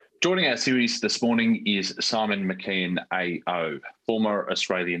Joining our series this morning is Simon McKeon AO, former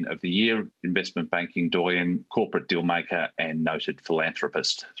Australian of the Year, investment banking doyen, corporate dealmaker and noted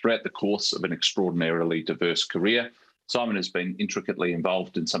philanthropist. Throughout the course of an extraordinarily diverse career, Simon has been intricately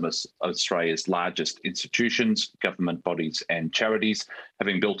involved in some of Australia's largest institutions, government bodies and charities,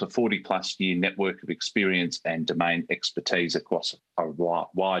 having built a 40-plus year network of experience and domain expertise across a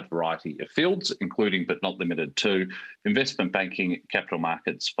wide variety of fields, including but not limited to investment banking, capital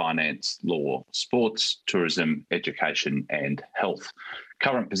markets, finance, law, sports, tourism, education and health.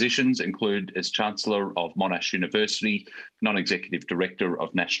 Current positions include as Chancellor of Monash University, Non-Executive Director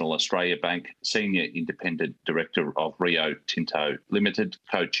of National Australia Bank, Senior Independent Director of Rio Tinto Limited,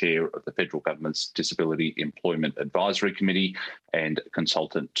 Co-Chair of the Federal Government's Disability Employment Advisory Committee and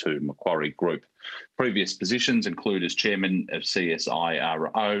consultant to Macquarie Group. Previous positions include as Chairman of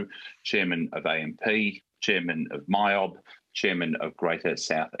CSIRO, Chairman of AMP, Chairman of MYOB, Chairman of Greater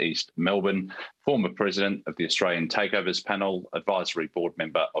South East Melbourne, former President of the Australian Takeovers Panel, Advisory Board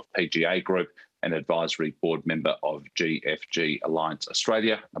Member of PGA Group and Advisory Board Member of GFG Alliance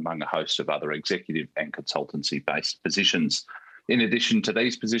Australia, among a host of other executive and consultancy-based positions. In addition to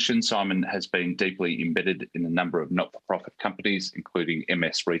these positions, Simon has been deeply embedded in a number of not-for-profit companies, including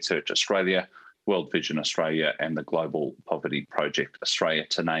MS Research Australia, World Vision Australia and the Global Poverty Project Australia,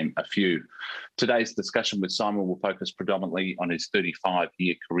 to name a few. Today's discussion with Simon will focus predominantly on his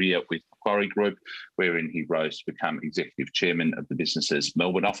 35-year career with Macquarie Group, wherein he rose to become Executive Chairman of the business's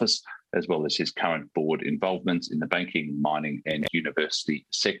Melbourne office, as well as his current board involvements in the banking, mining and university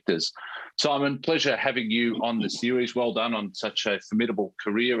sectors. Simon, pleasure having you on the series. Well done on such a formidable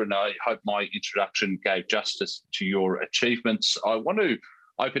career, and I hope my introduction gave justice to your achievements. I want to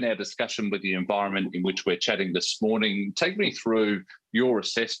open our discussion with the environment in which we're chatting this morning. Take me through your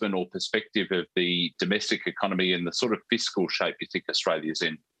assessment or perspective of the domestic economy and the sort of fiscal shape you think Australia's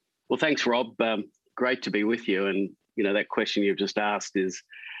in. Well, thanks, Rob. Great to be with you. And, you know, that question you've just asked is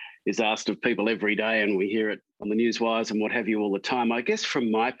asked of people every day, and we hear it on the newswires and what have you all the time. I guess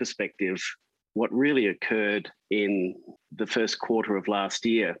from my perspective, what really occurred in the first quarter of last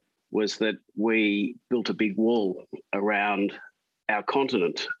year was that we built a big wall around our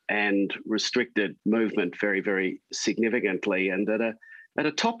continent and restricted movement very, very significantly. And at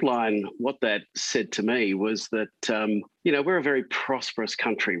a top line, what that said to me was that, we're a very prosperous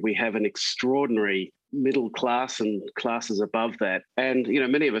country. We have an extraordinary middle class and classes above that. And,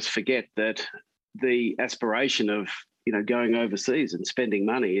 many of us forget that the aspiration of, going overseas and spending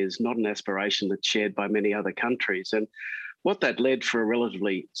money is not an aspiration that's shared by many other countries. And what that led for a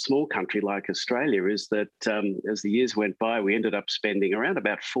relatively small country like Australia is that as the years went by, we ended up spending around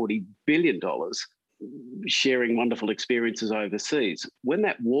about $40 billion sharing wonderful experiences overseas. When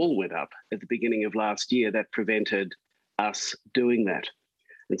that wall went up at the beginning of last year, that prevented us doing that.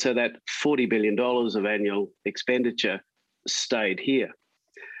 And so that $40 billion of annual expenditure stayed here.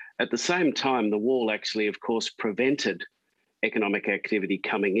 At the same time, the wall actually, of course, prevented economic activity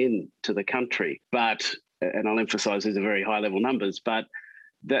coming into the country. But and I'll emphasise these are very high-level numbers, but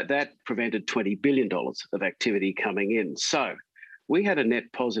that prevented $20 billion of activity coming in. So we had a net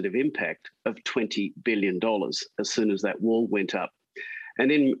positive impact of $20 billion as soon as that wall went up.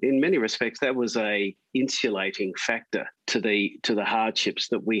 And in many respects, that was a insulating factor to the hardships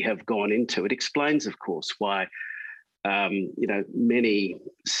that we have gone into. It explains, of course, why many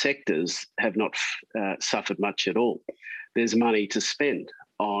sectors have not suffered much at all. There's money to spend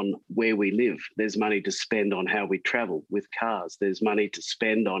on where we live. There's money to spend on how we travel with cars. There's money to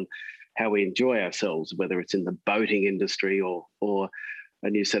spend on how we enjoy ourselves, whether it's in the boating industry or a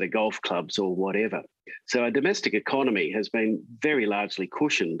new set of golf clubs or whatever. So our domestic economy has been very largely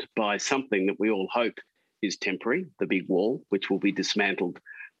cushioned by something that we all hope is temporary, the big wall, which will be dismantled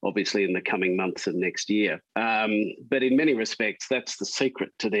obviously in the coming months of next year. But in many respects, that's the secret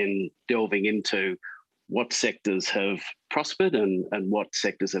to then delving into what sectors have prospered and what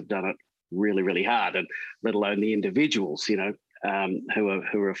sectors have done it really, really hard, and let alone the individuals, who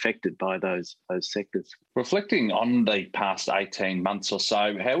are affected by those sectors. Reflecting on the past 18 months or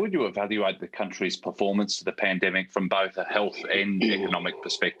so, how would you evaluate the country's performance to the pandemic from both a health and economic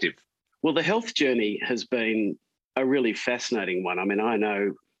perspective? Well, the health journey has been a really fascinating one. I mean, I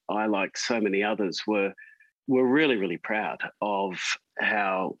know I, like so many others, were really, really proud of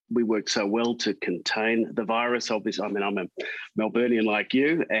how we worked so well to contain the virus. Obviously, I mean, I'm a Melburnian like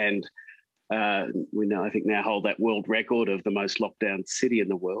you, and we now, I think, hold that world record of the most locked down city in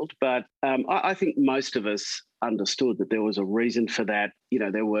the world. But I think most of us understood that there was a reason for that.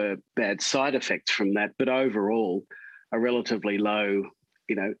 There were bad side effects from that, but overall, a relatively low,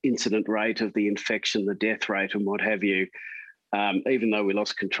 incident rate of the infection, the death rate and what have you, Even though we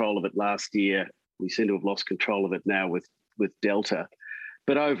lost control of it last year, we seem to have lost control of it now with Delta.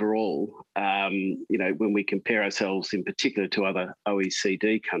 But overall, when we compare ourselves in particular to other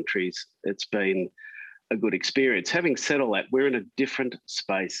OECD countries, it's been a good experience. Having said all that, we're in a different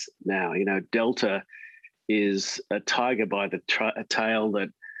space now. Delta is a tiger by the tail that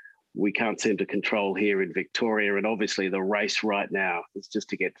we can't seem to control here in Victoria. And obviously the race right now is just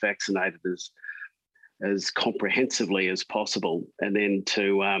to get vaccinated as comprehensively as possible, and then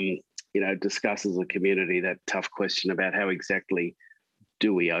to discuss as a community that tough question about how exactly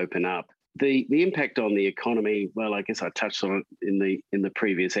do we open up. The impact on the economy, well, I guess I touched on it in the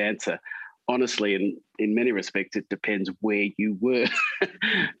previous answer. Honestly, in many respects, it depends where you were.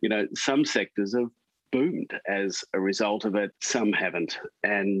 Some sectors have boomed as a result of it. Some haven't.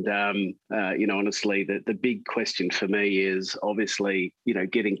 And, honestly, the big question for me is obviously,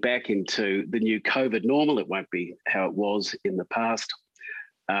 getting back into the new COVID normal. It won't be how it was in the past.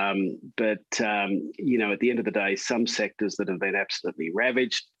 But at the end of the day, some sectors that have been absolutely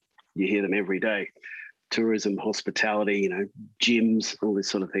ravaged, you hear them every day. Tourism, hospitality, gyms, all this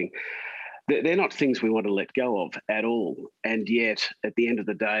sort of thing. They're not things we want to let go of at all. And yet, at the end of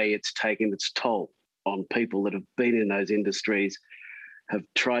the day, it's taken its toll on people that have been in those industries, have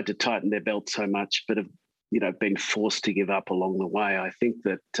tried to tighten their belts so much, but have been forced to give up along the way. I think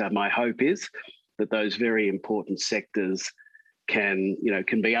that my hope is that those very important sectors can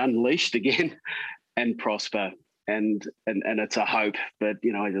be unleashed again and prosper. And it's a hope, but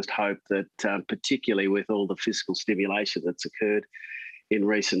I just hope that particularly with all the fiscal stimulation that's occurred in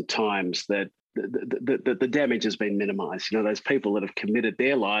recent times, that the damage has been minimised. Those people that have committed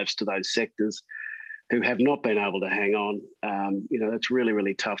their lives to those sectors who have not been able to hang on, that's really,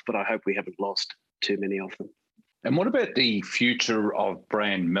 really tough. But I hope we haven't lost too many of them. And what about the future of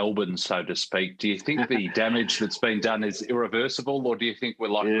brand Melbourne, so to speak? Do you think the damage that's been done is irreversible, or do you think we're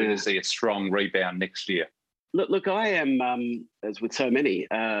likely to see a strong rebound next year? Look, I am, as with so many,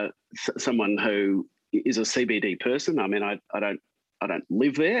 someone who is a CBD person. I mean, I don't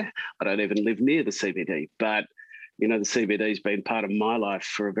live there. I don't even live near the CBD, but the CBD's been part of my life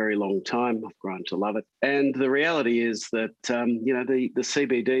for a very long time. I've grown to love it. And the reality is that, the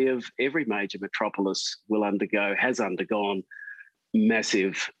CBD of every major metropolis has undergone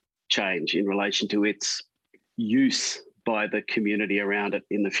massive change in relation to its use by the community around it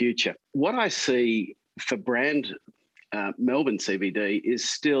in the future. What I see for brand Melbourne CBD is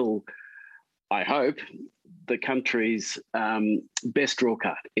still, I hope, the country's best draw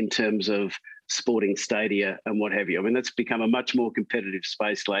card in terms of sporting stadia and what have you. I mean, that's become a much more competitive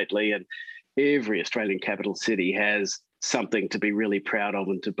space lately, and every Australian capital city has something to be really proud of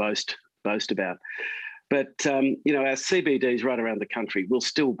and to boast about. But, our CBDs right around the country will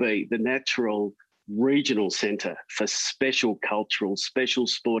still be the natural regional centre for special cultural, special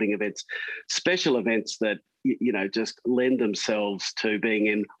sporting events, special events that, just lend themselves to being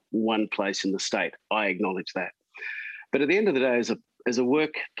in one place in the state. I acknowledge that. But at the end of the day, as a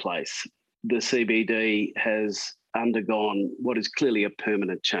workplace, the CBD has undergone what is clearly a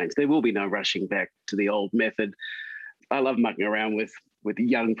permanent change. There will be no rushing back to the old method. I love mucking around with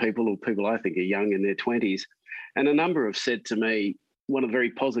young people, or people I think are young in their 20s. And a number have said to me, one of the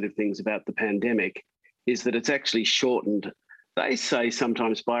very positive things about the pandemic is that it's actually shortened, they say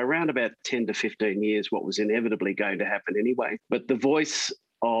sometimes by around about 10 to 15 years, what was inevitably going to happen anyway. But the voice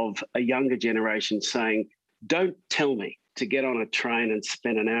of a younger generation saying, don't tell me to get on a train and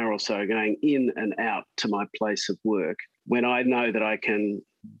spend an hour or so going in and out to my place of work when I know that I can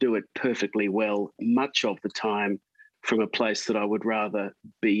do it perfectly well much of the time from a place that I would rather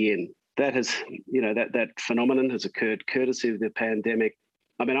be in. That has, that phenomenon has occurred courtesy of the pandemic.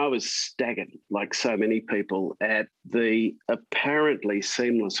 I mean, I was staggered, like so many people, at the apparently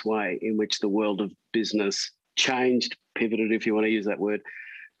seamless way in which the world of business changed, pivoted, if you want to use that word,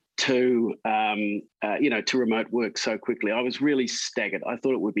 to remote work so quickly. I was really staggered. I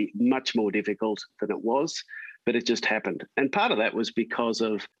thought it would be much more difficult than it was, but it just happened. And part of that was because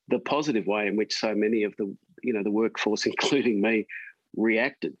of the positive way in which so many of the workforce, including me,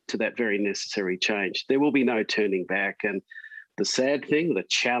 reacted to that very necessary change. There will be no turning back. And the sad thing, the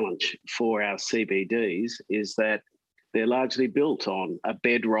challenge for our CBDs is that they're largely built on a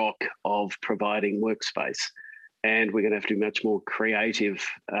bedrock of providing workspace. And we're going to have to be much more creative.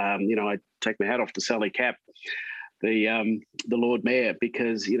 I take my hat off to Sally Capp, the Lord Mayor,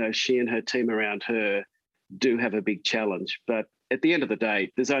 because, she and her team around her do have a big challenge. But at the end of the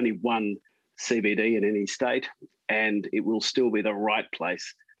day, there's only one CBD in any state, and it will still be the right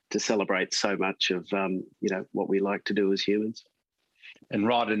place to celebrate so much of, what we like to do as humans. And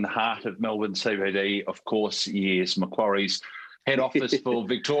right in the heart of Melbourne CBD, of course, is Macquarie's head office for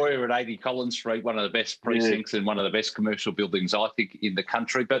Victoria at 80 Collins Street, one of the best precincts and one of the best commercial buildings, I think, in the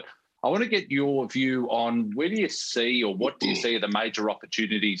country. But I want to get your view on where do you see or what do you see are the major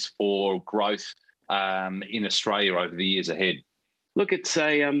opportunities for growth in Australia over the years ahead? Look, it's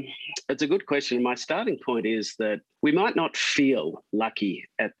a good question. My starting point is that we might not feel lucky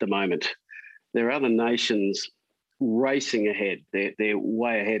at the moment. There are other nations racing ahead. They're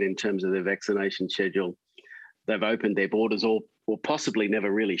way ahead in terms of their vaccination schedule. They've opened their borders or possibly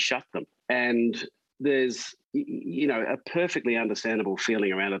never really shut them. And there's, a perfectly understandable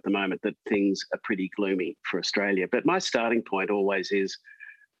feeling around at the moment that things are pretty gloomy for Australia. But my starting point always is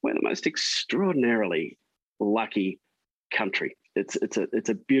we're the most extraordinarily lucky country. It's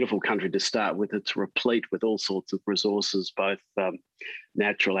a beautiful country to start with. It's replete with all sorts of resources, both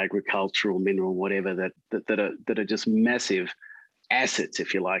natural, agricultural, mineral, whatever, that are just massive assets,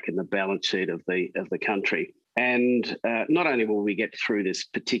 if you like, in the balance sheet of the country. And not only will we get through this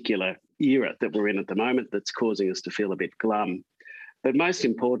particular era that we're in at the moment that's causing us to feel a bit glum, but most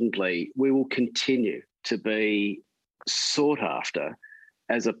importantly, we will continue to be sought after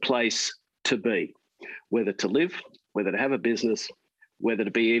as a place to be, whether to live, whether to have a business, whether to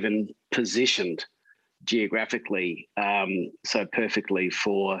be even positioned geographically so perfectly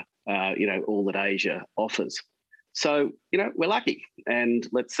for, all that Asia offers. So, we're lucky, and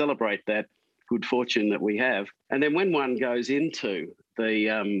let's celebrate that good fortune that we have. And then when one goes into the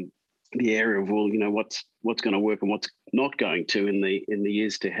area of, what's going to work and what's not going to in the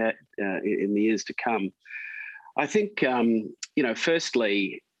years to come, I think,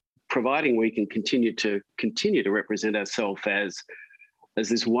 firstly, providing we can continue to represent ourselves as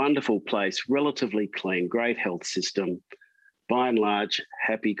this wonderful place, relatively clean, great health system, by and large,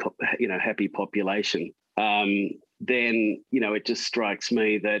 happy population, then, it just strikes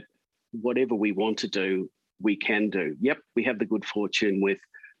me that whatever we want to do, we can do. Yep, we have the good fortune with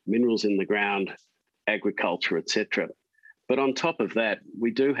minerals in the ground, agriculture, etc. But on top of that,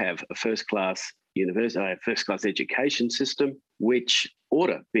 we do have a first-class education system, which ought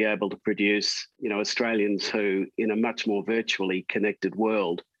to be able to produce, Australians who, in a much more virtually connected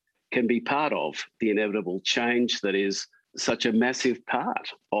world, can be part of the inevitable change that is such a massive part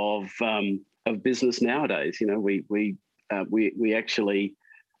of business nowadays. We actually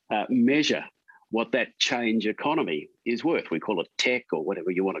measure what that change economy is worth. We call it tech or whatever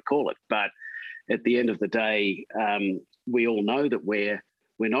you want to call it. But at the end of the day, we all know that we're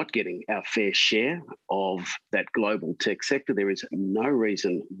not getting our fair share of that global tech sector. There is no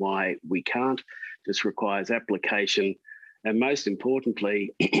reason why we can't. This requires application. And most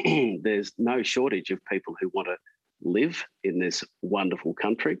importantly, there's no shortage of people who want to live in this wonderful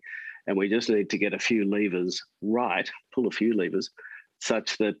country. And we just need to get a few levers right, pull a few levers,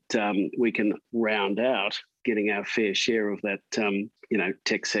 such that we can round out getting our fair share of that,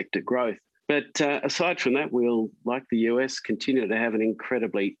 tech sector growth. But aside from that, we'll, like the US, continue to have an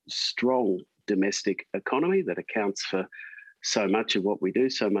incredibly strong domestic economy that accounts for so much of what we do,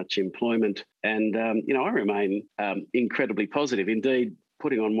 so much employment. And, I remain incredibly positive. Indeed,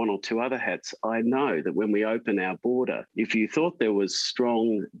 putting on one or two other hats, I know that when we open our border, if you thought there was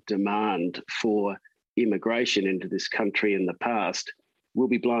strong demand for immigration into this country in the past, we'll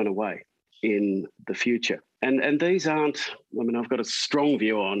be blown away in the future. And these aren't, I've got a strong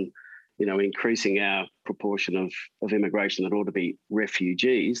view on, increasing our proportion of immigration that ought to be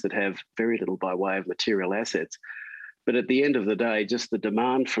refugees that have very little by way of material assets. But at the end of the day, just the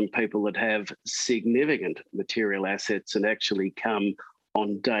demand from people that have significant material assets and actually come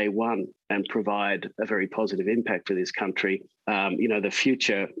on day one and provide a very positive impact for this country, the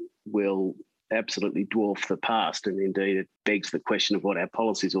future will absolutely dwarf the past. And indeed, it begs the question of what our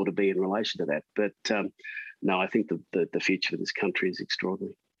policies ought to be in relation to that. But no, I think the future of this country is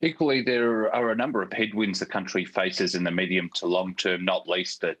extraordinary. Equally, there are a number of headwinds the country faces in the medium to long term, not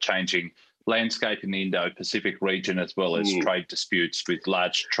least the changing landscape in the Indo-Pacific region, as well as trade disputes with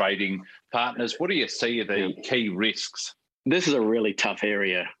large trading partners. What do you see are the key risks? This is a really tough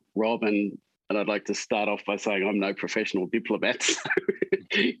area, Rob, and I'd like to start off by saying I'm no professional diplomat. So,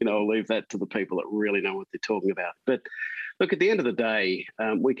 I'll leave that to the people that really know what they're talking about. But look, at the end of the day,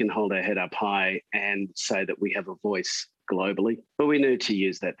 we can hold our head up high and say that we have a voice globally, but we need to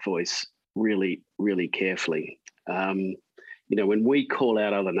use that voice really, really carefully. When we call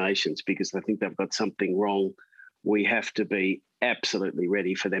out other nations because they think they've got something wrong, we have to be absolutely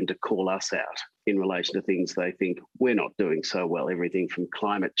ready for them to call us out in relation to things they think we're not doing so well, everything from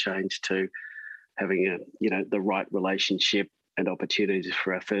climate change to having the right relationship and opportunities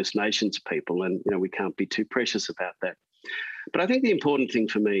for our First Nations people. And, we can't be too precious about that. But I think the important thing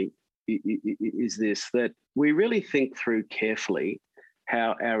for me is this, that we really think through carefully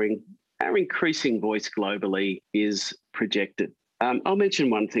how our increasing voice globally is projected. I'll mention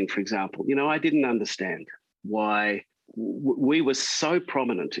one thing, for example. I didn't understand why we were so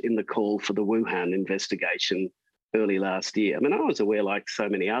prominent in the call for the Wuhan investigation early last year. I mean, I was aware, like so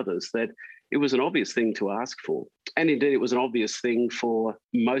many others, that it was an obvious thing to ask for. And indeed, it was an obvious thing for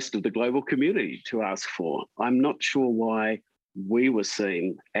most of the global community to ask for. I'm not sure why we were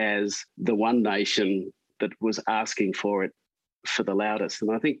seen as the one nation that was asking for it for the loudest.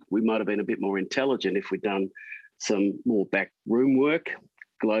 And I think we might have been a bit more intelligent if we'd done some more backroom work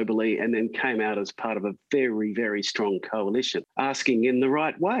globally and then came out as part of a very, very strong coalition, asking in the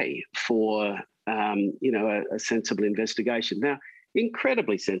right way for a sensible investigation. Now,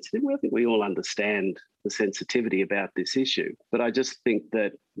 incredibly sensitive. I think we all understand the sensitivity about this issue, but I just think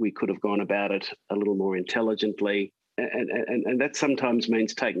that we could have gone about it a little more intelligently. And that sometimes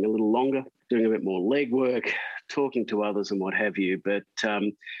means taking a little longer, doing a bit more legwork, talking to others and what have you. But,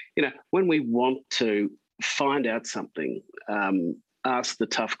 when we want to find out something, ask the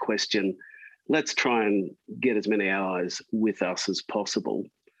tough question, let's try and get as many allies with us as possible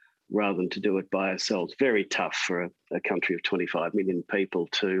rather than to do it by ourselves. Very tough for a country of 25 million people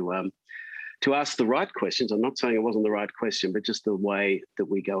to ask the right questions. I'm not saying it wasn't the right question, but just the way that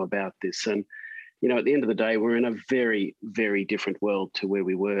we go about this. And, at the end of the day, we're in a very, very different world to where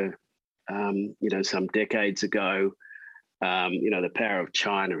we were, some decades ago. The power of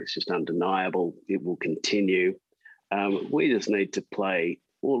China is just undeniable. It will continue. We just need to play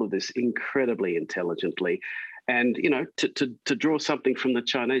all of this incredibly intelligently. And, to draw something from the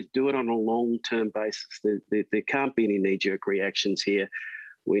Chinese, do it on a long-term basis. There can't be any knee-jerk reactions here.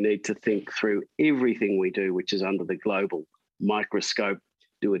 We need to think through everything we do, which is under the global microscope,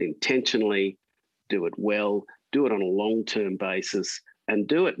 do it intentionally, do it well, do it on a long-term basis, and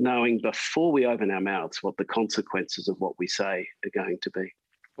do it knowing before we open our mouths what the consequences of what we say are going to be.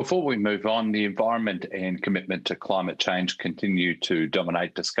 Before we move on, the environment and commitment to climate change continue to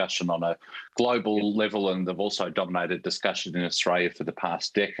dominate discussion on a global level, and they've also dominated discussion in Australia for the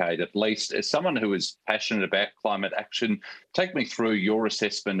past decade at least. As someone who is passionate about climate action, take me through your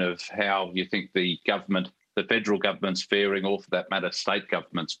assessment of how you think the federal government's faring, or for that matter, state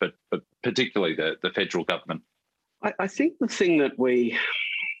governments, but particularly the federal government. I think the thing that we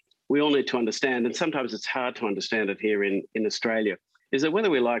all need to understand, and sometimes it's hard to understand it here in Australia, is that whether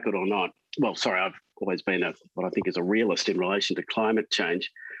we like it or not, I've always been what I think is a realist in relation to climate change,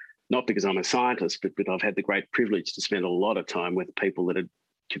 not because I'm a scientist, but I've had the great privilege to spend a lot of time with people that had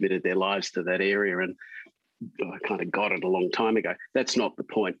committed their lives to that area, and I kind of got it a long time ago. That's not the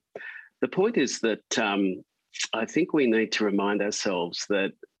point. The point is that I think we need to remind ourselves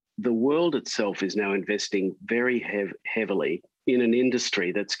that the world itself is now investing very heavily in an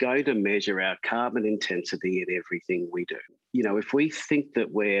industry that's going to measure our carbon intensity in everything we do. If we think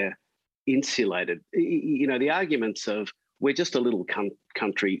that we're insulated, the arguments of we're just a little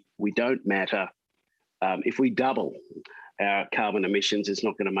country, we don't matter. If we double our carbon emissions, it's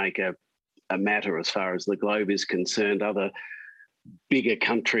not going to make a matter as far as the globe is concerned. Other bigger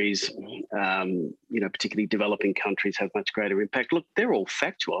countries, particularly developing countries, have much greater impact. Look, they're all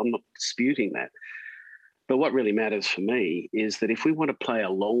factual. I'm not disputing that. But what really matters for me is that if we want to play a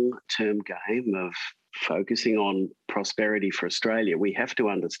long-term game of focusing on prosperity for Australia, we have to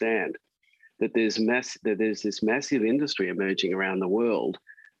understand that there's this massive industry emerging around the world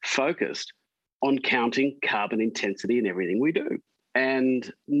focused on counting carbon intensity in everything we do.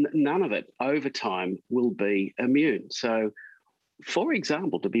 And none of it over time will be immune. So, for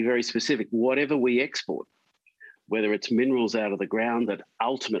example, to be very specific, whatever we export, whether it's minerals out of the ground that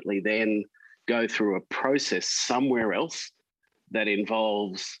ultimately then go through a process somewhere else that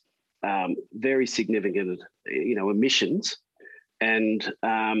involves very significant, emissions, and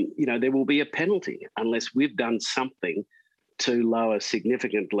there will be a penalty unless we've done something to lower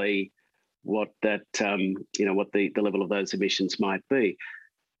significantly what that what the level of those emissions might be.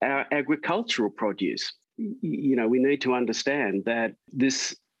 Our agricultural produce, we need to understand that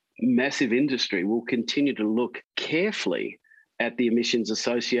this massive industry will continue to look carefully at the emissions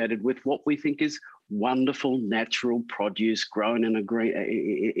associated with what we think is wonderful natural produce grown in a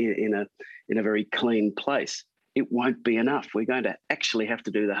very clean place. It won't be enough. We're going to actually have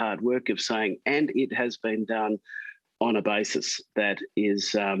to do the hard work of saying, and it has been done on a basis that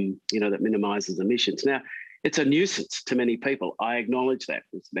is, that minimises emissions. Now, it's a nuisance to many people. I acknowledge that.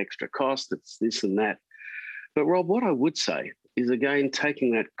 It's an extra cost. It's this and that. But Rob, what I would say is, again,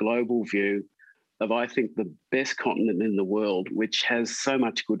 taking that global view of, I think, the best continent in the world, which has so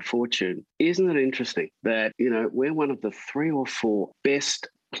much good fortune. Isn't it interesting that, we're one of the 3 or 4 best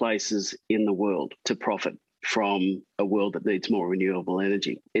places in the world to profit from a world that needs more renewable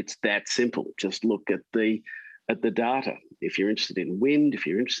energy. It's that simple. Just look at the data. If you're interested in wind, if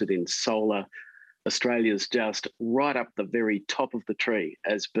you're interested in solar, Australia's just right up the very top of the tree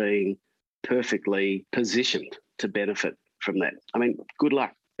as being perfectly positioned to benefit from that. I mean, good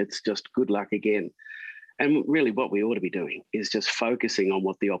luck. It's just good luck again. And really what we ought to be doing is just focusing on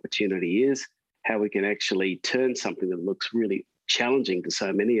what the opportunity is, how we can actually turn something that looks really challenging to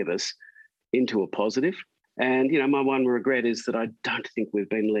so many of us into a positive. And, my one regret is that I don't think we've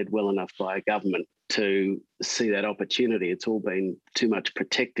been led well enough by a government to see that opportunity. It's all been too much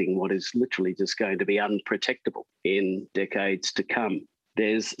protecting what is literally just going to be unprotectable in decades to come.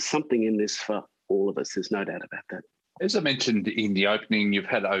 There's something in this for all of us. There's no doubt about that. As I mentioned in the opening, you've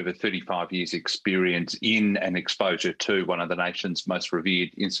had over 35 years' experience in and exposure to one of the nation's most revered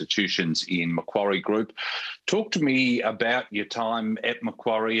institutions in Macquarie Group. Talk to me about your time at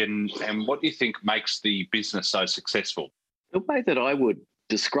Macquarie and what you think makes the business so successful. The way that I would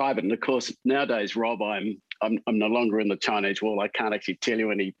describe it, and of course nowadays, Rob, I'm no longer in the Chinese wall. I can't actually tell you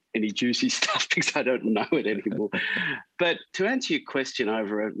any juicy stuff because I don't know it anymore. But to answer your question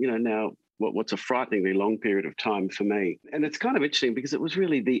over now what's a frighteningly long period of time for me, and it's kind of interesting because it was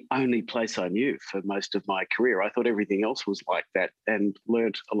really the only place I knew for most of my career. I thought everything else was like that and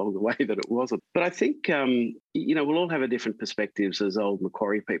learnt along the way that it wasn't. But I think we'll all have a different perspectives as old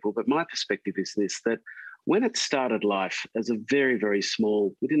Macquarie people. But my perspective is this: that when it started life as a very, very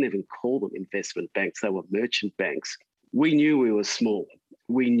small, we didn't even call them investment banks, they were merchant banks. We knew we were small.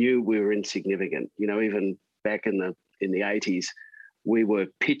 We knew we were insignificant. Even back in the 80s, we were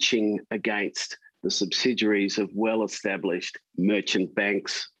pitching against the subsidiaries of well-established merchant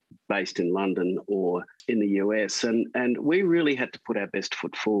banks based in London or in the US. And we really had to put our best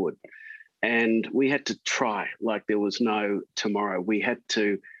foot forward. And we had to try like there was no tomorrow. We had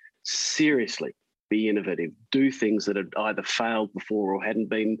to seriously be innovative, do things that had either failed before or hadn't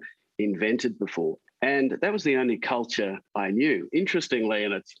been invented before. And that was the only culture I knew. Interestingly,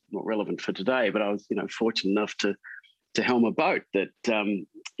 and it's not relevant for today, but I was, fortunate enough to helm a boat that,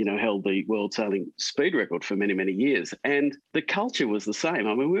 held the world sailing speed record for many, many years. And the culture was the same.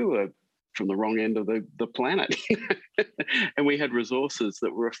 I mean, we were from the wrong end of the planet. And we had resources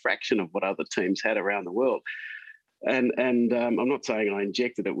that were a fraction of what other teams had around the world. And I'm not saying I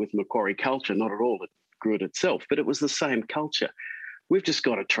injected it with Macquarie culture, not at all. It grew it itself, but it was the same culture. We've just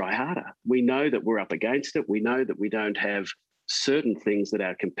got to try harder. We know that we're up against it. We know that we don't have certain things that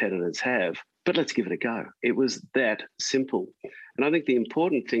our competitors have, but let's give it a go. It was that simple. And I think the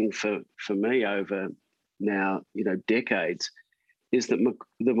important thing for me over now, decades, is that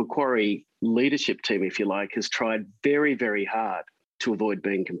the Macquarie leadership team, if you like, has tried very, very hard to avoid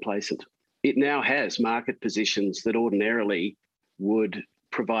being complacent. It now has market positions that ordinarily would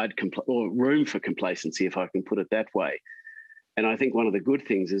provide room for complacency, if I can put it that way. And I think one of the good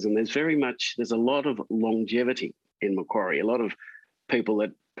things is, and there's a lot of longevity in Macquarie, a lot of people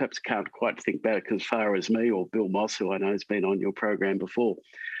that perhaps can't quite think back as far as me or Bill Moss, who I know has been on your program before,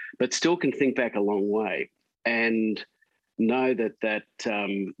 but still can think back a long way and know that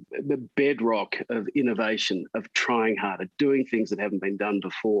the bedrock of innovation, of trying harder, doing things that haven't been done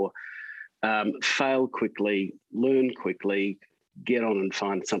before, fail quickly, learn quickly, get on and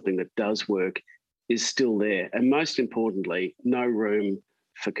find something that does work, is still there. And most importantly, no room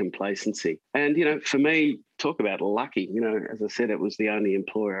for complacency. And, for me, talk about lucky, as I said, it was the only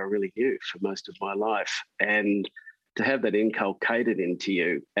employer I really knew for most of my life. And to have that inculcated into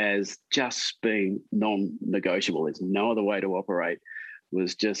you as just being non-negotiable, there's no other way to operate,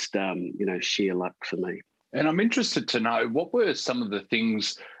 was just, sheer luck for me. And I'm interested to know, what were some of the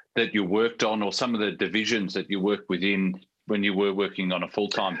things that you worked on or some of the divisions that you worked within when you were working on a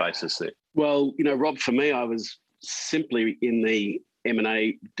full-time basis there? Well, Rob, for me, I was simply in the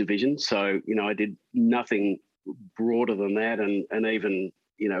M&A division. So, I did nothing broader than that. And even,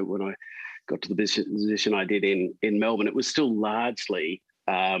 when I got to the position I did in Melbourne, it was still largely,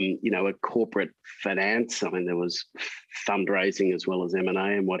 a corporate finance. I mean, there was fundraising as well as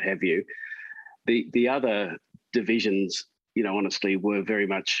M&A and what have you. The other divisions, honestly, were very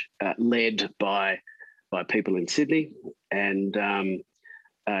much led by people in Sydney. And,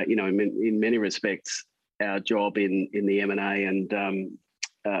 in many respects, our job in the M&A and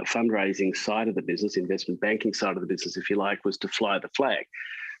fundraising side of the business, investment banking side of the business, if you like, was to fly the flag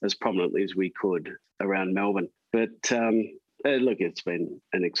as prominently as we could around Melbourne. But look, it's been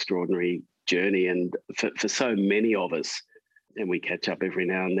an extraordinary journey. And for so many of us, and we catch up every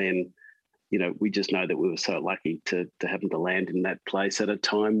now and then, we just know that we were so lucky to happen to land in that place at a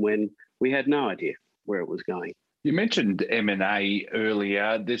time when we had no idea where it was going. You mentioned M&A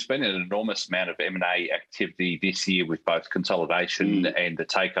earlier. There's been an enormous amount of M&A activity this year with both consolidation and the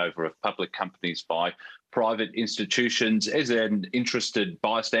takeover of public companies by private institutions. As an interested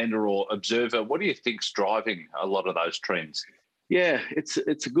bystander or observer, what do you think's driving a lot of those trends? Yeah, it's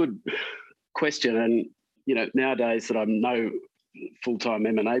a good question. And, nowadays that I'm no full-time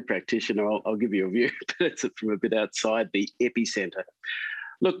M&A practitioner, I'll give you a view, but it's from a bit outside the epicenter.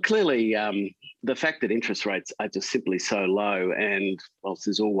 Look, clearly, the fact that interest rates are just simply so low, and whilst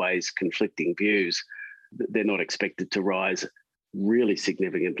there's always conflicting views, they're not expected to rise really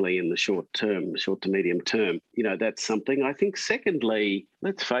significantly in the short to medium term. That's something. I think secondly,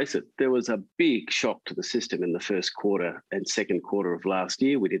 let's face it, there was a big shock to the system in the first quarter and second quarter of last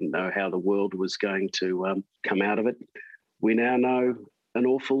year. We didn't know how the world was going to come out of it. We now know an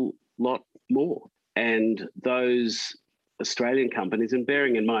awful lot more. And those Australian companies, and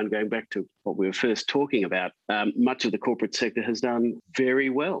bearing in mind, going back to what we were first talking about, much of the corporate sector has done very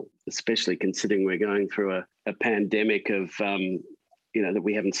well, especially considering we're going through a pandemic of, that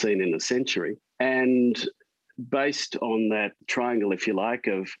we haven't seen in a century. And based on that triangle, if you like,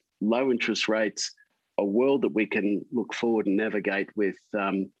 of low interest rates, a world that we can look forward and navigate with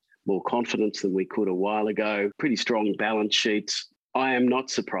more confidence than we could a while ago, pretty strong balance sheets, I am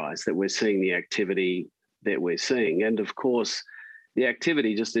not surprised that we're seeing the activity that we're seeing. And of course, the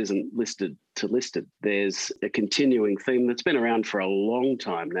activity just isn't listed to listed. There's a continuing theme that's been around for a long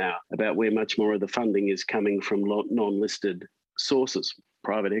time now about where much more of the funding is coming from non-listed sources,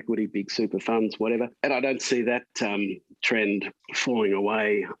 private equity, big super funds, whatever. And I don't see that trend falling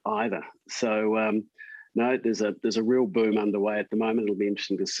away either. So no, there's a real boom underway at the moment. It'll be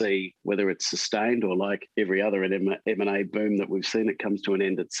interesting to see whether it's sustained or, like every other M&A boom that we've seen, it comes to an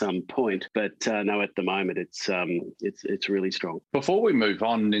end at some point. But no, at the moment it's really strong. Before we move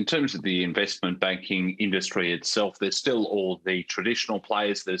on, in terms of the investment banking industry itself, there's still all the traditional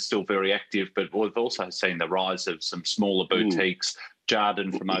players. They're still very active, but we've also seen the rise of some smaller boutiques.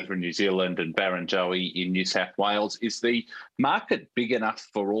 Jarden from over in New Zealand and Barrenjoey in New South Wales. Is the market big enough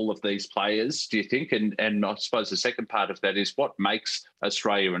for all of these players, do you think? And I suppose the second part of that is, what makes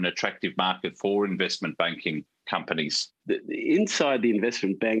Australia an attractive market for investment banking companies? Inside the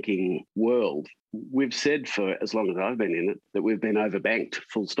investment banking world, we've said for as long as I've been in it that we've been overbanked,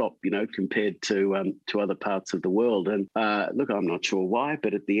 full stop, compared to other parts of the world. And look, I'm not sure why,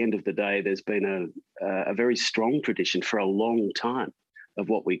 but at the end of the day, there's been a very strong tradition for a long time of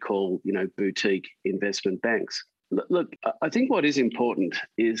what we call, boutique investment banks. Look, I think what is important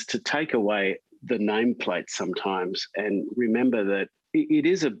is to take away the nameplate sometimes and remember that it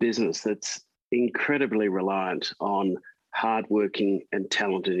is a business that's incredibly reliant on hardworking and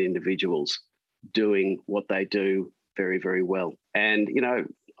talented individuals doing what they do very, very well. And,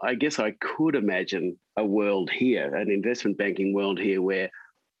 I guess I could imagine a world here, an investment banking world here, where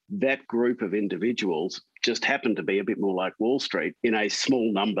that group of individuals just happen to be a bit more like Wall Street in a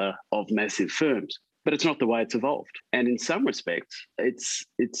small number of massive firms. But it's not the way it's evolved. And in some respects, it's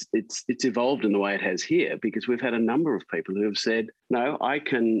evolved in the way it has here, because we've had a number of people who have said, no, I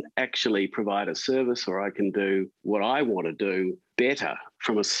can actually provide a service, or I can do what I want to do better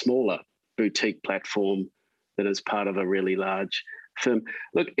from a smaller boutique platform than as part of a really large firm.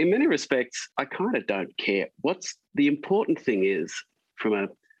 Look, in many respects, I kind of don't care. What's the important thing is, from a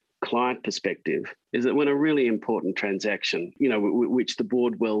client perspective, is that when a really important transaction, which the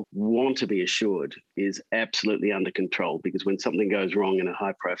board will want to be assured is absolutely under control, because when something goes wrong in a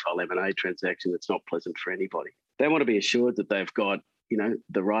high-profile M&A transaction, it's not pleasant for anybody. They want to be assured that they've got,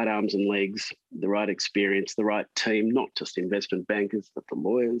 the right arms and legs, the right experience, the right team, not just investment bankers, but the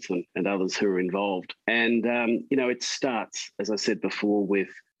lawyers and others who are involved. And, it starts, as I said before, with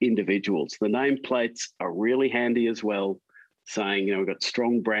individuals. The nameplates are really handy as well, saying, we've got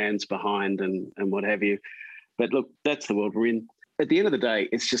strong brands behind and what have you. But look, that's the world we're in. At the end of the day,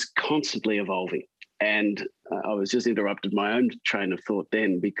 it's just constantly evolving. And I was just interrupted my own train of thought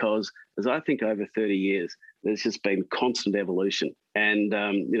then, because as I think over 30 years, there's just been constant evolution. And,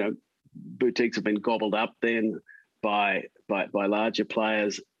 boutiques have been gobbled up then by larger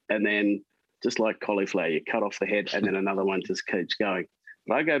players. And then just like cauliflower, you cut off the head and then another one just keeps going.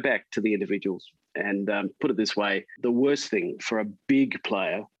 But I go back to the individuals and put it this way: the worst thing for a big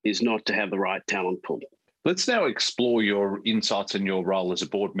player is not to have the right talent pool. Let's now explore your insights and your role as a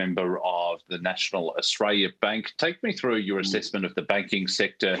board member of the National Australia Bank. Take me through your assessment of the banking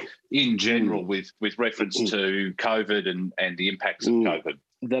sector in general with reference to COVID and the impacts of COVID.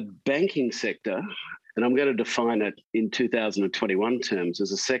 The banking sector, and I'm going to define it in 2021 terms,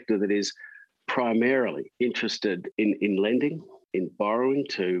 as a sector that is primarily interested in lending, in borrowing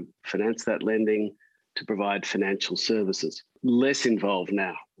to finance that lending, to provide financial services. Less involved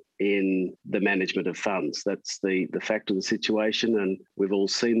now in the management of funds. That's the fact of the situation. And we've all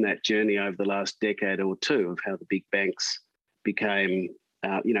seen that journey over the last decade or two of how the big banks became,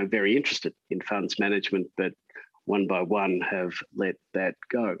 very interested in funds management, but one by one have let that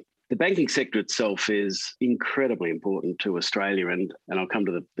go. The banking sector itself is incredibly important to Australia, and I'll come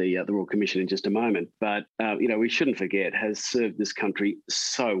to the Royal Commission in just a moment. But we shouldn't forget, has served this country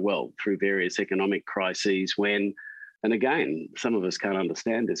so well through various economic crises. And again, some of us can't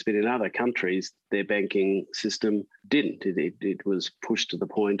understand this, but in other countries, their banking system didn't. It was pushed to the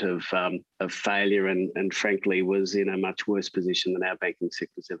point of failure, and frankly was in a much worse position than our banking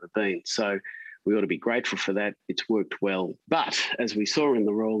sector's ever been. So we ought to be grateful for that. It's worked well. But as we saw in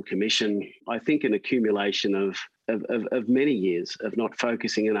the Royal Commission, I think an accumulation of many years of not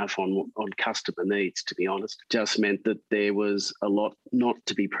focusing enough on customer needs, to be honest, just meant that there was a lot not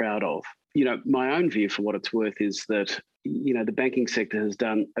to be proud of. My own view, for what it's worth, is that, the banking sector has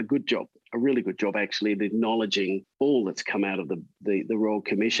done a good job, a really good job, actually, of acknowledging all that's come out of the Royal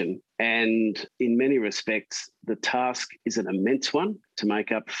Commission. And in many respects, the task is an immense one to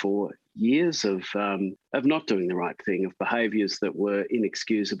make up for years of not doing the right thing, of behaviours that were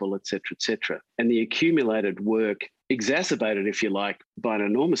inexcusable, et cetera, et cetera. And the accumulated work, exacerbated, if you like, by an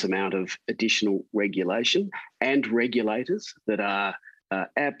enormous amount of additional regulation and regulators that are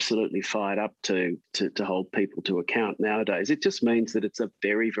absolutely fired up to hold people to account nowadays. It just means that it's a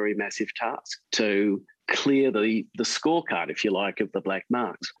very, very massive task to clear the scorecard, if you like, of the black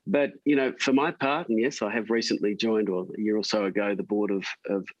marks. But, for my part, and yes, I have recently joined, or a year or so ago, the board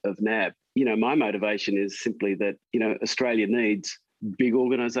of NAB. My motivation is simply that, Australia needs big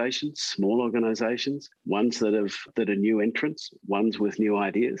organisations, small organisations, ones that are new entrants, ones with new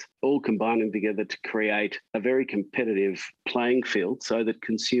ideas, all combining together to create a very competitive playing field so that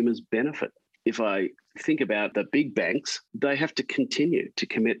consumers benefit. If I think about the big banks, they have to continue to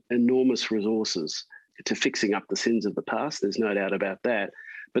commit enormous resources to fixing up the sins of the past. There's no doubt about that.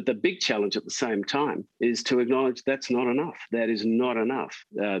 But the big challenge at the same time is to acknowledge that's not enough. That is not enough.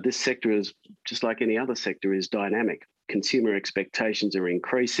 This sector is, just like any other sector, is dynamic. Consumer expectations are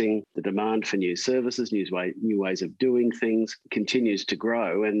increasing. The demand for new services, new ways of doing things continues to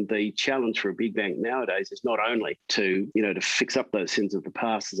grow. And the challenge for a big bank nowadays is not only to fix up those sins of the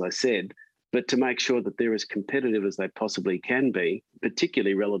past, as I said, but to make sure that they're as competitive as they possibly can be,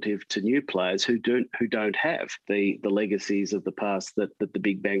 particularly relative to new players who don't have the legacies of the past that the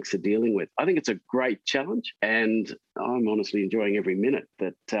big banks are dealing with. I think it's a great challenge, and I'm honestly enjoying every minute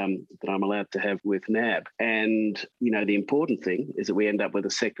that I'm allowed to have with NAB. And, the important thing is that we end up with a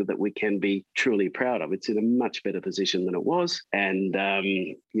sector that we can be truly proud of. It's in a much better position than it was. And,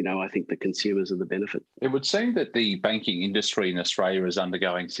 I think the consumers are the benefit. It would seem that the banking industry in Australia is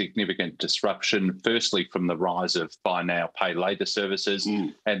undergoing significant disruption, firstly from the rise of buy now, pay later services,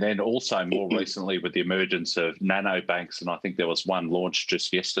 and then also more recently with the emergence of nano banks. And I think there was one launched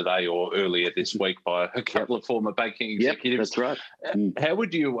just yesterday or earlier this week by a couple of former banking executives. That's right. How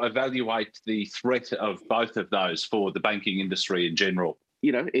would you evaluate the threat of both of those for the banking industry in general?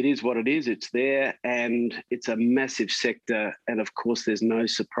 It is what it is. It's there, and it's a massive sector. And of course, there's no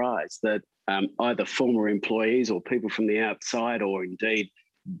surprise that either former employees or people from the outside, or indeed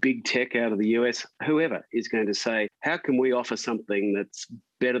big tech out of the US, whoever is going to say, how can we offer something that's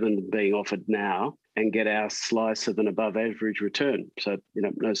better than being offered now and get our slice of an above average return? So,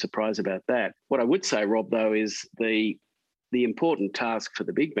 no surprise about that. What I would say, Rob, though, is the important task for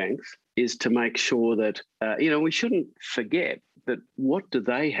the big banks is to make sure that, we shouldn't forget that what do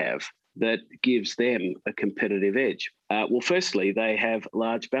they have that gives them a competitive edge? Well, firstly, they have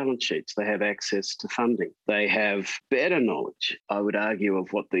large balance sheets. They have access to funding. They have better knowledge, I would argue,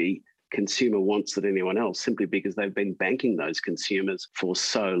 of what the consumer wants than anyone else, simply because they've been banking those consumers for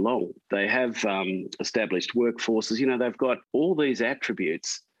so long. They have established workforces. They've got all these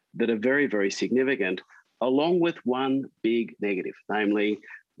attributes that are very, very significant, along with one big negative, namely,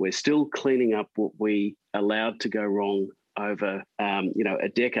 we're still cleaning up what we allowed to go wrong over, a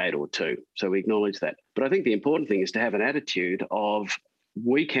decade or two. So we acknowledge that. But I think the important thing is to have an attitude of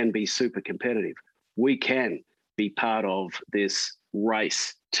we can be super competitive. We can be part of this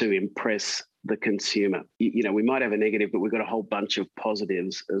race to impress the consumer. We might have a negative, but we've got a whole bunch of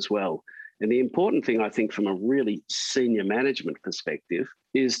positives as well. And the important thing, I think, from a really senior management perspective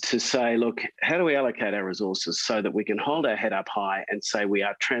is to say, look, how do we allocate our resources so that we can hold our head up high and say we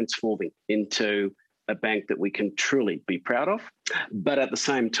are transforming into a bank that we can truly be proud of, but at the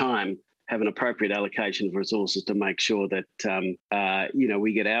same time have an appropriate allocation of resources to make sure that,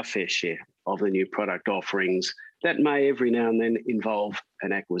 we get our fair share of the new product offerings that may every now and then involve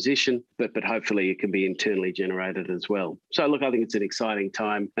an acquisition, but hopefully it can be internally generated as well. So look, I think it's an exciting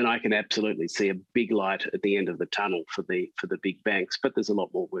time, and I can absolutely see a big light at the end of the tunnel for the big banks, but there's a lot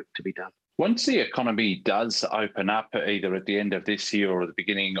more work to be done. Once the economy does open up, either at the end of this year or the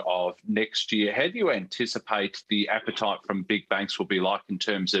beginning of next year, how do you anticipate the appetite from big banks will be like in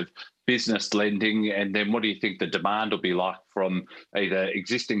terms of business lending? And then what do you think the demand will be like from either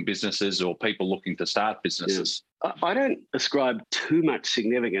existing businesses or people looking to start businesses? Yeah. I don't ascribe too much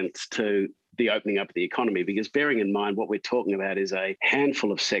significance to the opening up of the economy, because bearing in mind what we're talking about is a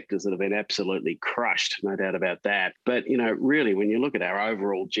handful of sectors that have been absolutely crushed, no doubt about that. But, really, when you look at our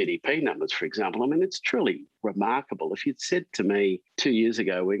overall GDP numbers, for example, I mean, it's truly remarkable. If you'd said to me 2 years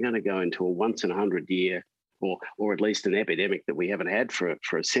ago, we're going to go into a once in 100 year, or at least an epidemic that we haven't had for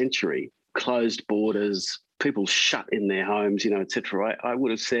a century, closed borders, people shut in their homes, et cetera, I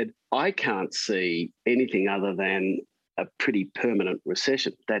would have said, I can't see anything other than a pretty permanent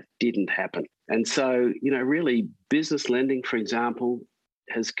recession. That didn't happen. And so, really business lending, for example,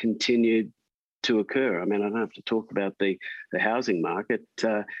 has continued to occur. I mean, I don't have to talk about the housing market.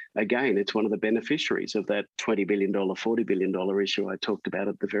 Again, it's one of the beneficiaries of that $20 billion, $40 billion issue I talked about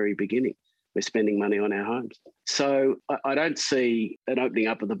at the very beginning. We're spending money on our homes. So I don't see an opening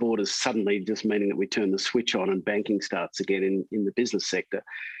up of the borders suddenly just meaning that we turn the switch on and banking starts again in the business sector.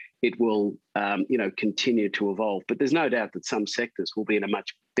 It will, continue to evolve. But there's no doubt that some sectors will be in a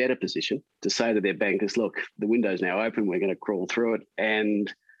much better position to say to their bankers, look, the window's now open, we're going to crawl through it,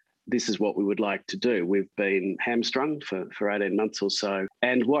 and this is what we would like to do. We've been hamstrung for 18 months or so.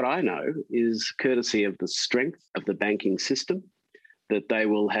 And what I know is, courtesy of the strength of the banking system, that they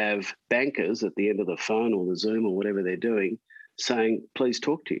will have bankers at the end of the phone or the Zoom or whatever they're doing saying, please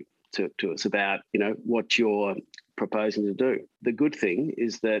talk to us about, what you're proposing to do. The good thing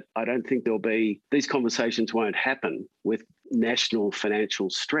is that I don't think these conversations won't happen with national financial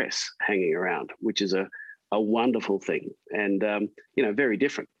stress hanging around, which is a wonderful thing, and very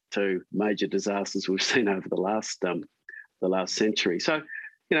different to major disasters we've seen over the last century. So,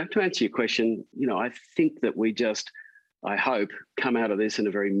 to answer your question, I think that we just, I hope, come out of this in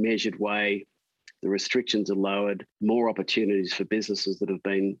a very measured way. The restrictions are lowered, more opportunities for businesses that have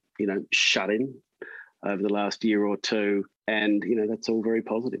been, shut in over the last year or two. And, that's all very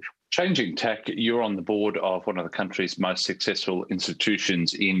positive. Changing tack, you're on the board of one of the country's most successful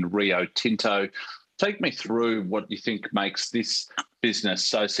institutions in Rio Tinto. Take me through what you think makes this business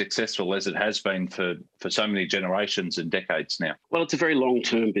so successful as it has been for so many generations and decades now. Well, it's a very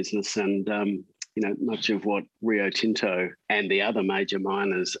long-term business, and much of what Rio Tinto and the other major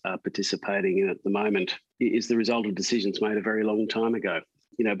miners are participating in at the moment is the result of decisions made a very long time ago.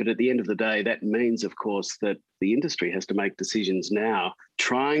 But at the end of the day, that means, of course, that the industry has to make decisions now,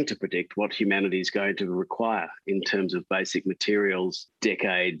 trying to predict what humanity is going to require in terms of basic materials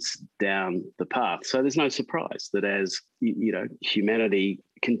decades down the path. So there's no surprise that as, humanity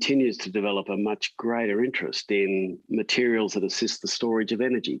continues to develop a much greater interest in materials that assist the storage of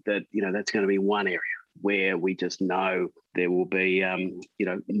energy, that's going to be one area where we just know there will be,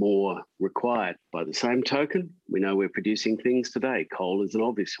 more required. By the same token, we know we're producing things today. Coal is an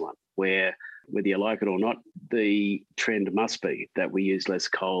obvious one, where whether you like it or not, the trend must be that we use less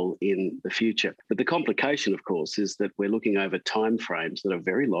coal in the future. But the complication, of course, is that we're looking over timeframes that are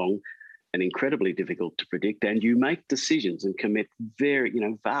very long and incredibly difficult to predict. And you make decisions and commit very,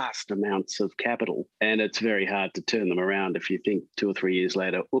 vast amounts of capital. And it's very hard to turn them around if you think 2 or 3 years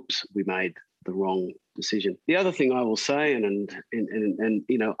later, oops, we made the wrong decision. The other thing I will say, and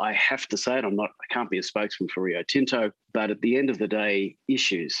I have to say it, I can't be a spokesman for Rio Tinto, but at the end of the day,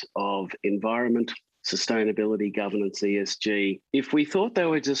 issues of environment, sustainability, governance, ESG, if we thought they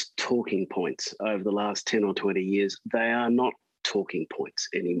were just talking points over the last 10 or 20 years, they are not talking points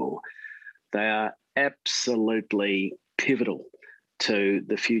anymore. They are absolutely pivotal to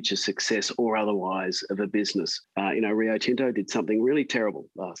the future success or otherwise of a business. Rio Tinto did something really terrible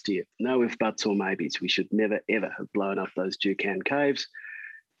last year. No ifs, buts or maybes. We should never, ever have blown up those Juukan caves.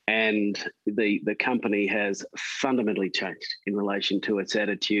 And the company has fundamentally changed in relation to its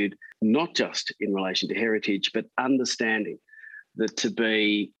attitude, not just in relation to heritage, but understanding that to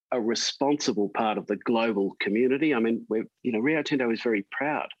be a responsible part of the global community. I mean, Rio Tinto is very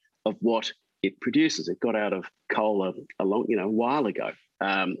proud of what it produces. It got out of coal a while ago,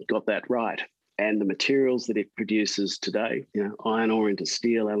 got that right. And the materials that it produces today, iron ore into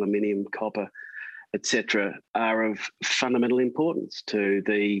steel, aluminium, copper, etc., are of fundamental importance to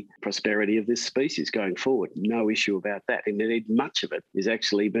the prosperity of this species going forward. No issue about that. Indeed, much of it is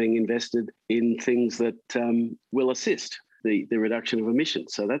actually being invested in things that will assist the reduction of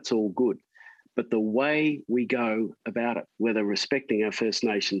emissions. So that's all good. But the way we go about it, whether respecting our First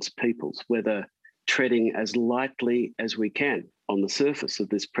Nations peoples, whether treading as lightly as we can on the surface of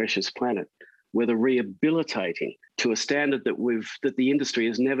this precious planet, whether rehabilitating to a standard that the industry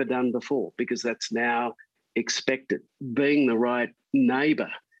has never done before, because that's now expected, being the right neighbour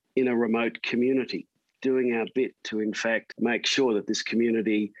in a remote community, doing our bit to, in fact, make sure that this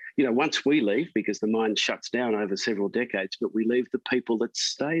community, once we leave, because the mine shuts down over several decades, but we leave the people that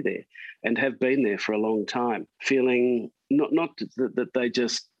stay there and have been there for a long time, feeling not that they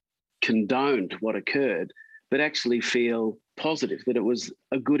just condoned what occurred, but actually feel positive, that it was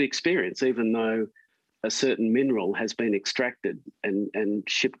a good experience, even though a certain mineral has been extracted and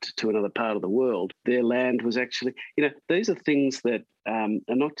shipped to another part of the world. Their land was actually, these are things that are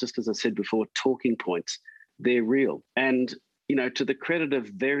not just, as I said before, talking points. They're real. And, to the credit of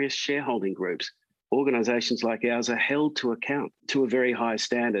various shareholding groups, organisations like ours are held to account to a very high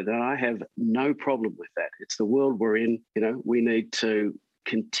standard. And I have no problem with that. It's the world we're in. We need to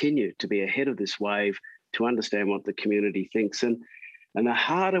continue to be ahead of this wave, to understand what the community thinks. And the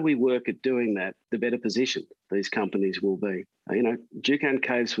harder we work at doing that, the better positioned these companies will be. Juukan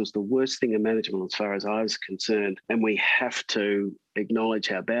Caves was the worst thing imaginable as far as I was concerned. And we have to acknowledge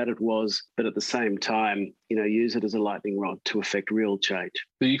how bad it was, but at the same time, use it as a lightning rod to effect real change.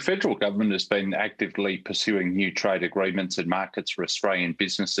 The federal government has been actively pursuing new trade agreements and markets for Australian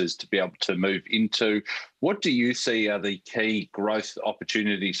businesses to be able to move into. What do you see are the key growth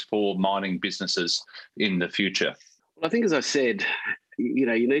opportunities for mining businesses in the future? Well, I think, as I said,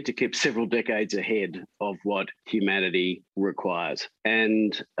 you need to keep several decades ahead of what humanity requires.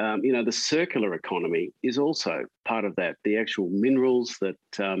 And, the circular economy is also part of that. The actual minerals that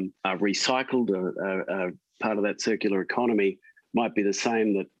are recycled are part of that circular economy might be the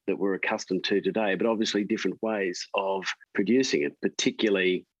same that we're accustomed to today, but obviously different ways of producing it,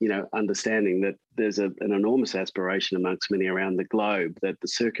 particularly, understanding that there's an enormous aspiration amongst many around the globe that the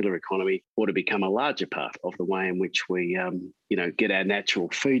circular economy ought to become a larger part of the way in which we, get our natural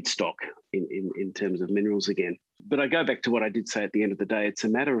feedstock in terms of minerals again. But I go back to what I did say at the end of the day. It's a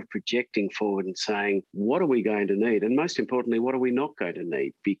matter of projecting forward and saying, what are we going to need? And most importantly, what are we not going to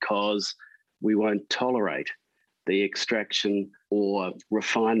need? Because we won't tolerate the extraction or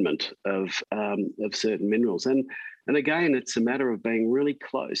refinement of certain minerals. And again, it's a matter of being really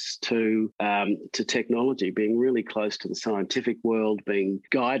close to technology, being really close to the scientific world, being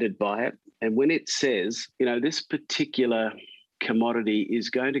guided by it. And when it says, this particular commodity is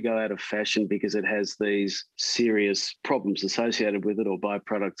going to go out of fashion because it has these serious problems associated with it or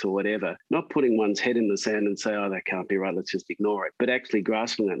byproducts or whatever, not putting one's head in the sand and say, oh, that can't be right, let's just ignore it, but actually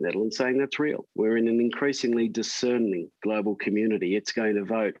grasping that nettle and saying that's real. We're in an increasingly discerning global community. It's going to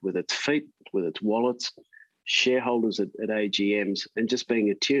vote with its feet, with its wallets, shareholders at AGMs, and just being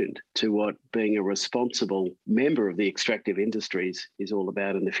attuned to what being a responsible member of the extractive industries is all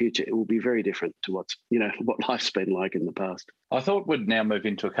about in the future. It will be very different to what life's been like in the past. I thought we'd now move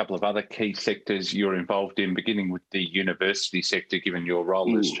into a couple of other key sectors you're involved in, beginning with the university sector, given your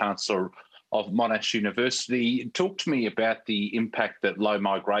role as Chancellor of Monash University. Talk to me about the impact that low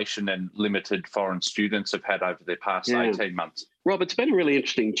migration and limited foreign students have had over the past 18 months. Rob, it's been a really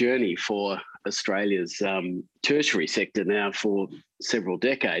interesting journey for Australia's tertiary sector now for several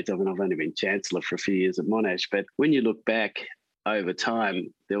decades. I mean, I've only been Chancellor for a few years at Monash, but when you look back over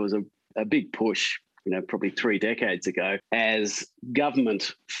time, there was a big push, probably 3 decades ago, as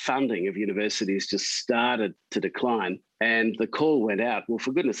government funding of universities just started to decline. And the call went out, well,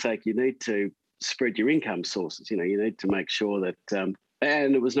 for goodness sake, you need to spread your income sources. You need to make sure that,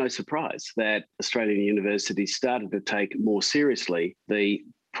 and it was no surprise that Australian universities started to take more seriously the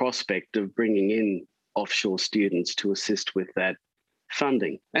prospect of bringing in offshore students to assist with that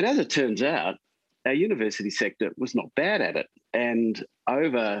funding. And as it turns out, our university sector was not bad at it. And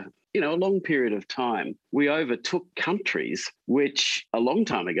over a long period of time, we overtook countries which a long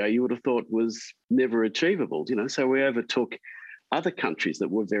time ago you would have thought was never achievable. So we overtook other countries that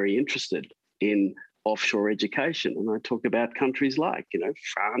were very interested in offshore education. And I talk about countries like,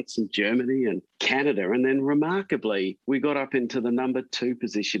 France and Germany and Canada. And then remarkably, we got up into the number 2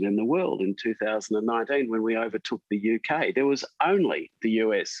 position in the world in 2019 when we overtook the UK. There was only the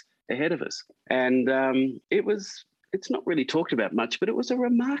US ahead of us. And it's not really talked about much, but it was a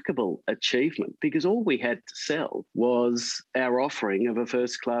remarkable achievement because all we had to sell was our offering of a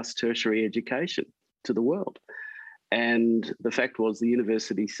first-class tertiary education to the world. And the fact was the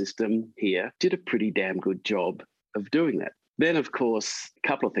university system here did a pretty damn good job of doing that. Then, of course, a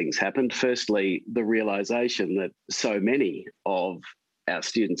couple of things happened. Firstly, the realisation that so many of our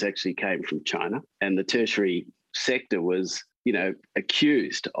students actually came from China, and the tertiary sector was,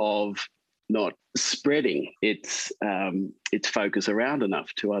 accused of not spreading its focus around enough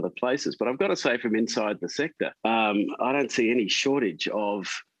to other places. But I've got to say, from inside the sector, I don't see any shortage of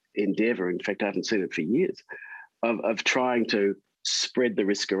endeavour. In fact, I haven't seen it for years, of trying to spread the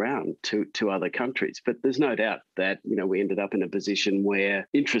risk around to other countries. But there's no doubt that, we ended up in a position where,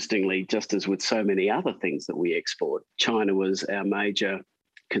 interestingly, just as with so many other things that we export, China was our major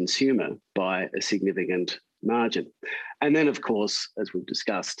consumer by a significant margin. And then, of course, as we've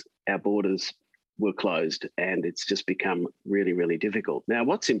discussed, our borders were closed and it's just become really, really difficult. Now,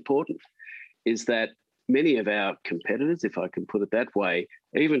 what's important is that many of our competitors, if I can put it that way,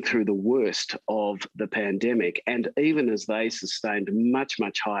 even through the worst of the pandemic, and even as they sustained much,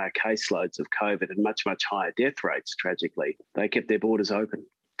 much higher caseloads of COVID and much, much higher death rates, tragically, they kept their borders open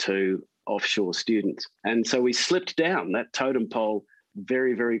to offshore students. And so we slipped down that totem pole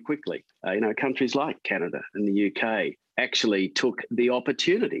very, very quickly. Countries like Canada and the UK actually took the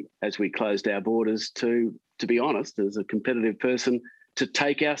opportunity as we closed our borders to be honest, as a competitive person, to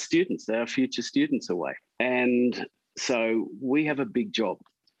take our students, our future students away. And so we have a big job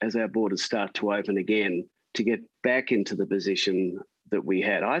as our borders start to open again to get back into the position that we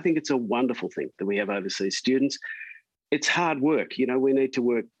had. I think it's a wonderful thing that we have overseas students. It's hard work. We need to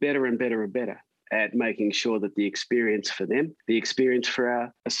work better and better and better at making sure that the experience for them, the experience for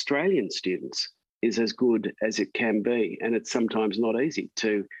our Australian students is as good as it can be. And it's sometimes not easy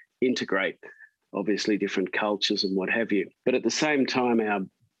to integrate, obviously, different cultures and what have you. But at the same time, our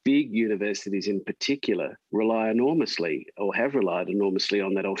big universities in particular rely enormously, or have relied enormously,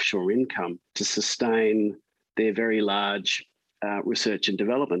 on that offshore income to sustain their very large research and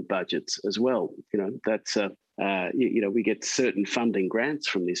development budgets as well. We get certain funding grants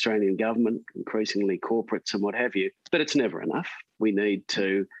from the Australian government, increasingly corporates and what have you, but it's never enough. We need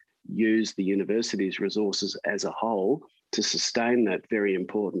to use the university's resources as a whole to sustain that very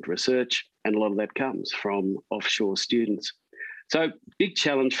important research, and a lot of that comes from offshore students. So, big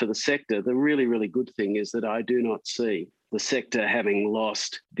challenge for the sector. The really, really good thing is that I do not see the sector having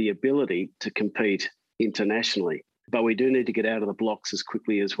lost the ability to compete internationally. But we do need to get out of the blocks as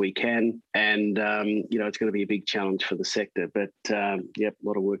quickly as we can. And, it's going to be a big challenge for the sector. But, a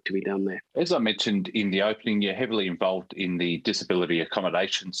lot of work to be done there. As I mentioned in the opening, you're heavily involved in the disability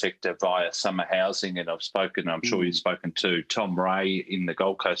accommodation sector via summer housing. And I'm sure you've spoken to Tom Ray in the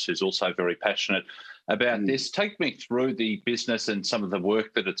Gold Coast, who's also very passionate about this. Take me through the business and some of the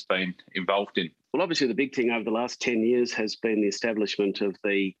work that it's been involved in. Well, obviously, the big thing over the last 10 years has been the establishment of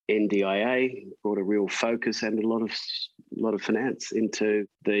the NDIA, brought a real focus and a lot of finance into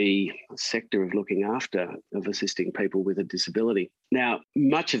the sector of looking after, of assisting people with a disability. Now,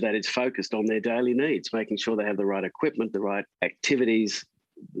 much of that is focused on their daily needs, making sure they have the right equipment, the activities,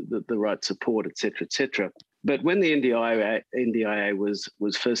 the right support, et cetera, et cetera. But when the NDIA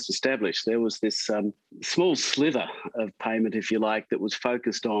was first established, there was this small sliver of payment, if you like, that was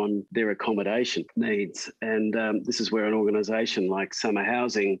focused on their accommodation needs. And this is where an organisation like Summer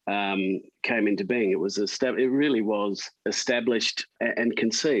Housing came into being. It really was established and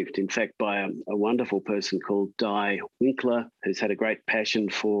conceived, in fact, by a wonderful person called Di Winkler, who's had a great passion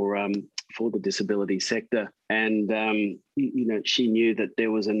for the disability sector. And, she knew that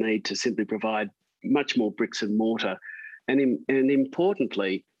there was a need to simply provide much more bricks and mortar and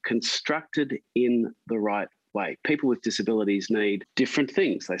importantly, constructed in the right way. People with disabilities need different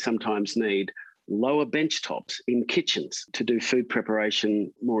things. They sometimes need lower bench tops in kitchens to do food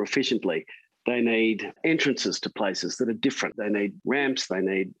preparation more efficiently. They need entrances to places that are different. They need ramps. They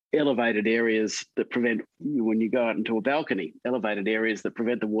need elevated areas that prevent, when you go out into a balcony, elevated areas that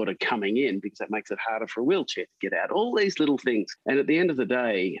prevent the water coming in, because that makes it harder for a wheelchair to get out. All these little things. And at the end of the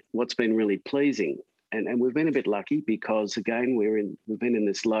day, what's been really pleasing, and we've been a bit lucky because, again, we've been in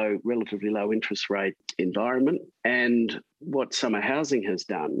this relatively low interest rate environment. And what Summer Housing has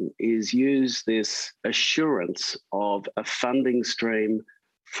done is use this assurance of a funding stream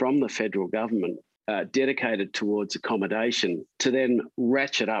from the federal government dedicated towards accommodation to then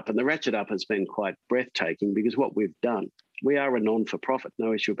ratchet up. And the ratchet up has been quite breathtaking, because what we've done, we are a non-for-profit,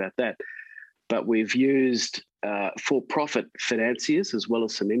 no issue about that. But we've used for-profit financiers as well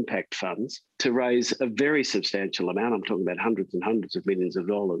as some impact funds to raise a very substantial amount. I'm talking about hundreds and hundreds of millions of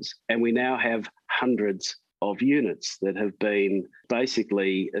dollars. And we now have hundreds of units that have been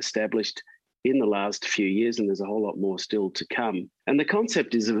basically established in the last few years, and there's a whole lot more still to come. And the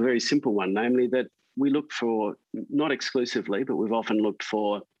concept is a very simple one, namely that we look for, not exclusively, but we've often looked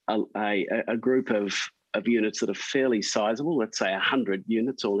for a group of units that are fairly sizable, let's say 100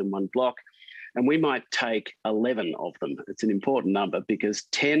 units all in one block, and we might take 11 of them. It's an important number because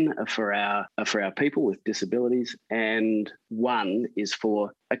 10 are for our people with disabilities, and 1 is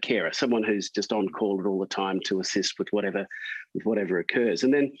for a carer, someone who's just on call all the time to assist with whatever occurs.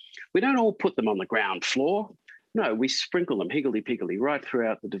 And then we don't all put them on the ground floor. No, we sprinkle them higgledy-piggledy right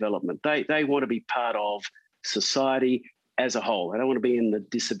throughout the development. They want to be part of society as a whole. They don't want to be in the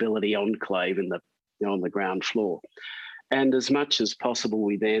disability enclave on the ground floor. And as much as possible,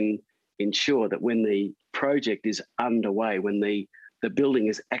 we then ensure that when the project is underway, when the building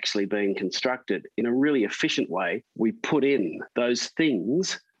is actually being constructed in a really efficient way, we put in those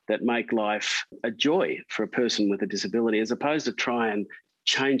things that make life a joy for a person with a disability, as opposed to try and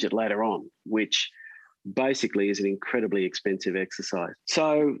change it later on, which basically is an incredibly expensive exercise.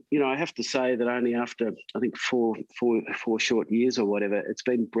 So, I have to say that only after, I think, four short years or whatever, it's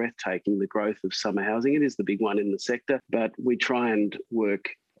been breathtaking, the growth of summer housing. It is the big one in the sector, but we try and work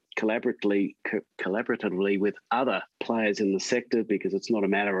collaboratively with other players in the sector, because it's not a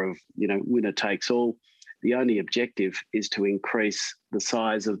matter of, winner takes all. The only objective is to increase the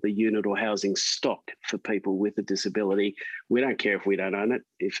size of the unit or housing stock for people with a disability. We don't care if we don't own it.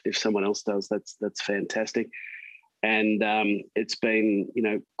 If someone else does, that's fantastic. And it's been,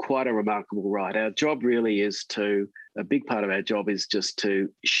 quite a remarkable ride. Our job really is a big part of our job is just to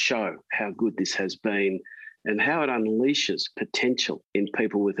show how good this has been and how it unleashes potential in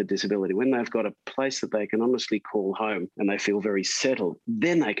people with a disability. When they've got a place that they can honestly call home and they feel very settled,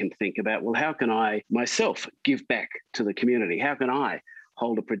 then they can think about, well, how can I myself give back to the community? How can I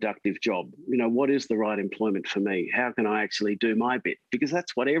hold a productive job? What is the right employment for me? How can I actually do my bit? Because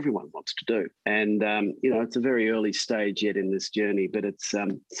that's what everyone wants to do. And, it's a very early stage yet in this journey, but it's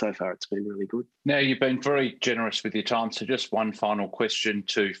so far it's been really good. Now, you've been very generous with your time. So just one final question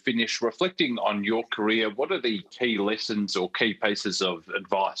to finish. Reflecting on your career, what are the key lessons or key pieces of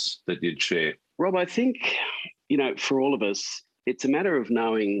advice that you'd share? Rob, I think, for all of us, it's a matter of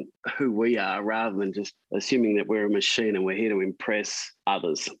knowing who we are rather than just assuming that we're a machine and we're here to impress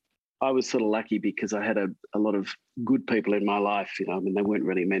others. I was sort of lucky because I had a lot of good people in my life. They weren't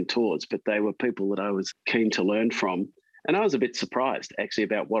really mentors, but they were people that I was keen to learn from. And I was a bit surprised, actually,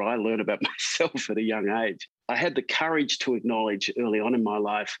 about what I learned about myself at a young age. I had the courage to acknowledge early on in my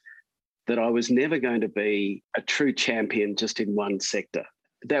life that I was never going to be a true champion just in one sector.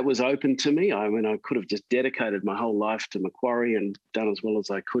 That was open to me. I could have just dedicated my whole life to Macquarie and done as well as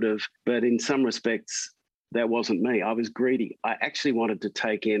I could have. But in some respects, that wasn't me. I was greedy. I actually wanted to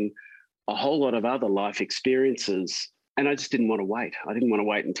take in a whole lot of other life experiences, and I just didn't want to wait. I didn't want to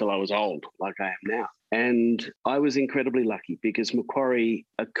wait until I was old like I am now. And I was incredibly lucky because Macquarie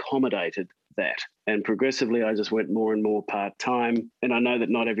accommodated that. And progressively, I just went more and more part-time. And I know that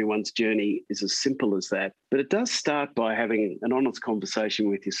not everyone's journey is as simple as that, but it does start by having an honest conversation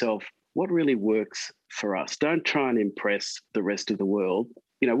with yourself. What really works for us? Don't try and impress the rest of the world.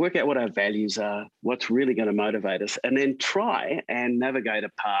 Work out what our values are, what's really going to motivate us, and then try and navigate a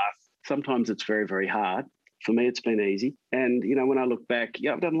path. Sometimes it's very, very hard. For me, it's been easy. And, when I look back,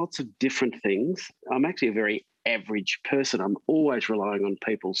 I've done lots of different things. I'm actually a very average person. I'm always relying on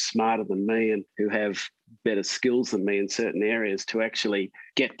people smarter than me and who have better skills than me in certain areas to actually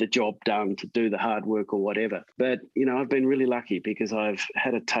get the job done, to do the hard work or whatever. But, I've been really lucky because I've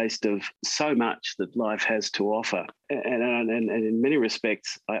had a taste of so much that life has to offer. And in many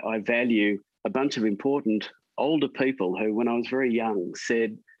respects, I value a bunch of important older people who, when I was very young,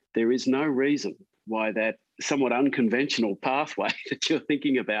 said there is no reason why that somewhat unconventional pathway that you're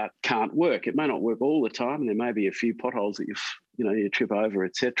thinking about can't work. It may not work all the time, and there may be a few potholes that you trip over,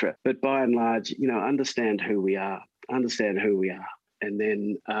 etc. But by and large, understand who we are, and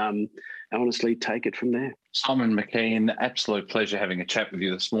then honestly take it from there. Simon McKeon, absolute pleasure having a chat with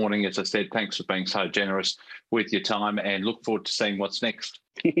you this morning. As I said, thanks for being so generous with your time, and look forward to seeing what's next.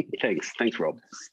 Thanks, Rob.